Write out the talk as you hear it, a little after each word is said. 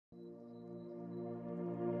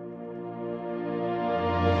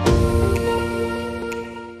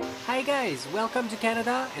guys, welcome to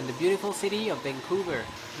Canada and the beautiful city of Vancouver.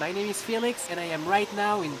 My name is Felix and I am right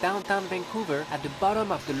now in downtown Vancouver at the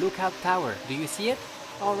bottom of the Lookout Tower. Do you see it?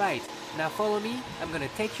 Alright, now follow me. I'm gonna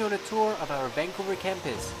take you on a tour of our Vancouver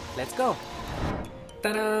campus. Let's go!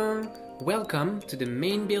 Ta-da! Welcome to the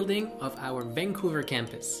main building of our Vancouver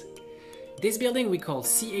campus. This building we call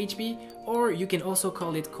CHB, or you can also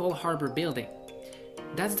call it Cole Harbour Building.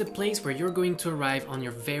 That's the place where you're going to arrive on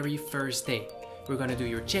your very first day. We're gonna do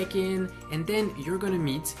your check-in, and then you're gonna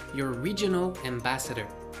meet your regional ambassador.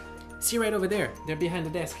 See right over there, they're behind the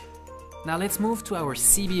desk. Now let's move to our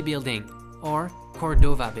CB building, or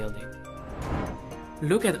Cordova building.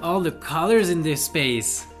 Look at all the colors in this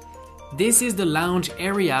space. This is the lounge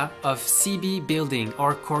area of CB building,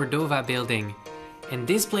 or Cordova building. And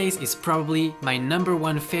this place is probably my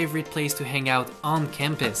 #1 favorite place to hang out on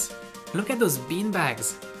campus. Look at those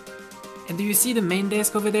beanbags. And do you see the main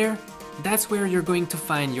desk over there? That's where you're going to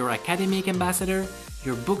find your academic ambassador,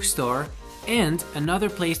 your bookstore, and another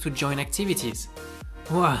place to join activities.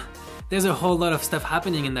 Wow, there's a whole lot of stuff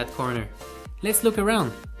happening in that corner. Let's look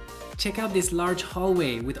around. Check out this large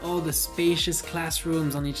hallway with all the spacious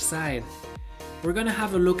classrooms on each side. We're gonna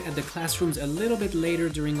have a look at the classrooms a little bit later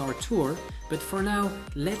during our tour, but for now,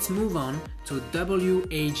 let's move on to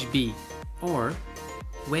WHB, or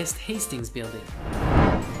West Hastings Building.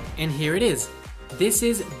 And here it is. This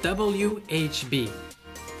is WHB.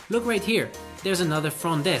 Look right here, there's another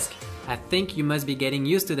front desk. I think you must be getting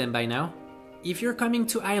used to them by now. If you're coming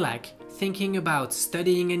to ILAC thinking about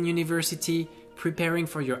studying in university, preparing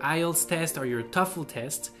for your IELTS test or your TOEFL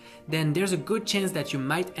test, then there's a good chance that you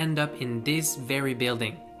might end up in this very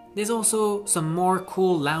building. There's also some more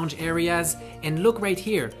cool lounge areas, and look right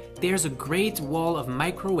here, there's a great wall of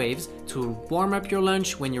microwaves to warm up your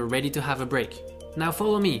lunch when you're ready to have a break. Now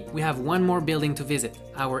follow me, we have one more building to visit,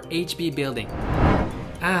 our HB building.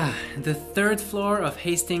 Ah, the 3rd floor of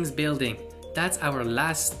Hastings building. That's our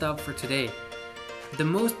last stop for today. The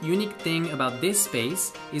most unique thing about this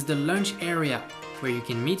space is the lunch area, where you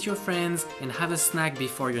can meet your friends and have a snack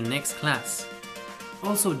before your next class.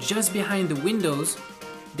 Also, just behind the windows,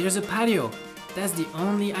 there's a patio. That's the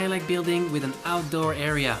only ILAC building with an outdoor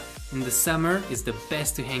area. In the summer, it's the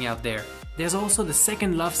best to hang out there. There's also the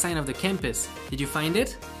second love sign of the campus. Did you find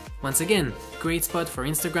it? Once again, great spot for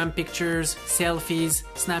Instagram pictures, selfies,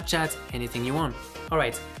 Snapchat, anything you want.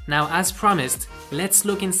 Alright, now as promised, let's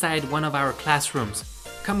look inside one of our classrooms.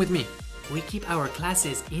 Come with me. We keep our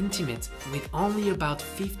classes intimate with only about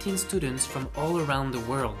 15 students from all around the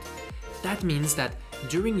world. That means that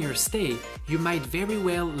during your stay, you might very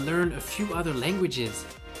well learn a few other languages.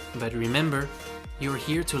 But remember, you're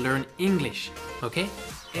here to learn English, okay?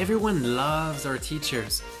 Everyone loves our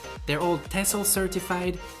teachers. They're all TESOL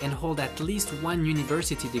certified and hold at least one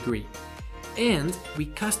university degree. And we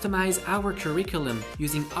customize our curriculum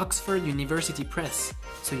using Oxford University Press,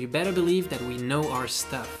 so you better believe that we know our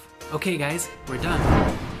stuff. Okay guys, we're done.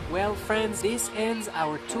 Well friends, this ends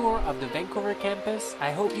our tour of the Vancouver campus.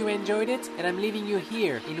 I hope you enjoyed it, and I'm leaving you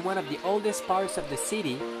here in one of the oldest parts of the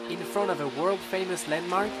city, in front of a world-famous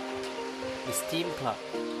landmark, the Steam Club.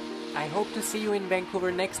 I hope to see you in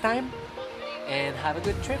Vancouver next time, and have a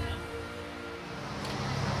good trip.